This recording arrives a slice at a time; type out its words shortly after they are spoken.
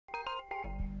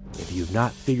If you've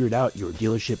not figured out your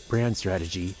dealership brand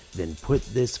strategy, then put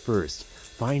this first.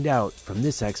 Find out from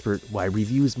this expert why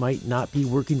reviews might not be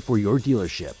working for your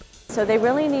dealership. So they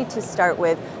really need to start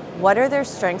with what are their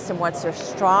strengths and what's their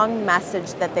strong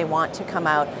message that they want to come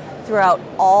out throughout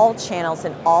all channels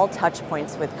and all touch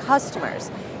points with customers.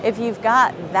 If you've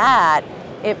got that,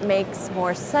 it makes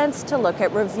more sense to look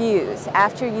at reviews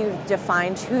after you've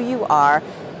defined who you are.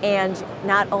 And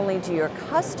not only do your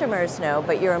customers know,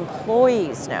 but your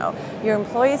employees know. Your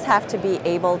employees have to be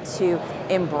able to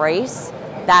embrace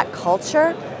that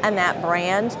culture and that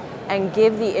brand and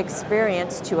give the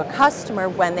experience to a customer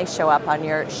when they show up on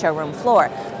your showroom floor.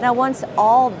 Now, once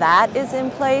all that is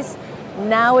in place,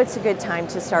 now it's a good time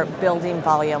to start building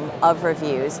volume of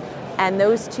reviews. And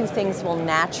those two things will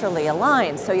naturally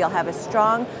align. So you'll have a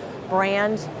strong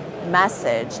brand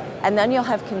message, and then you'll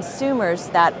have consumers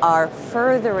that are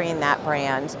furthering that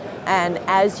brand, and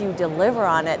as you deliver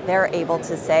on it, they're able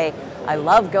to say, I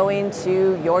love going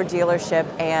to your dealership,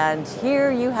 and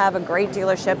here you have a great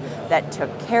dealership that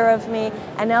took care of me.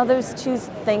 And now those two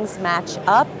things match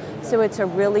up, so it's a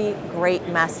really great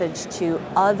message to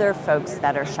other folks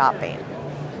that are shopping.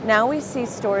 Now we see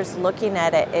stores looking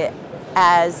at it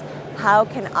as, how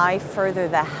can I further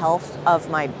the health of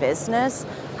my business?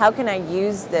 How can I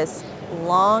use this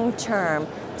long term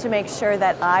to make sure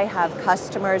that I have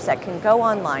customers that can go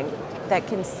online, that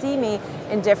can see me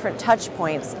in different touch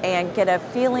points and get a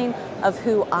feeling of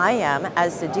who I am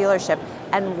as the dealership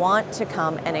and want to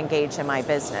come and engage in my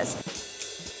business?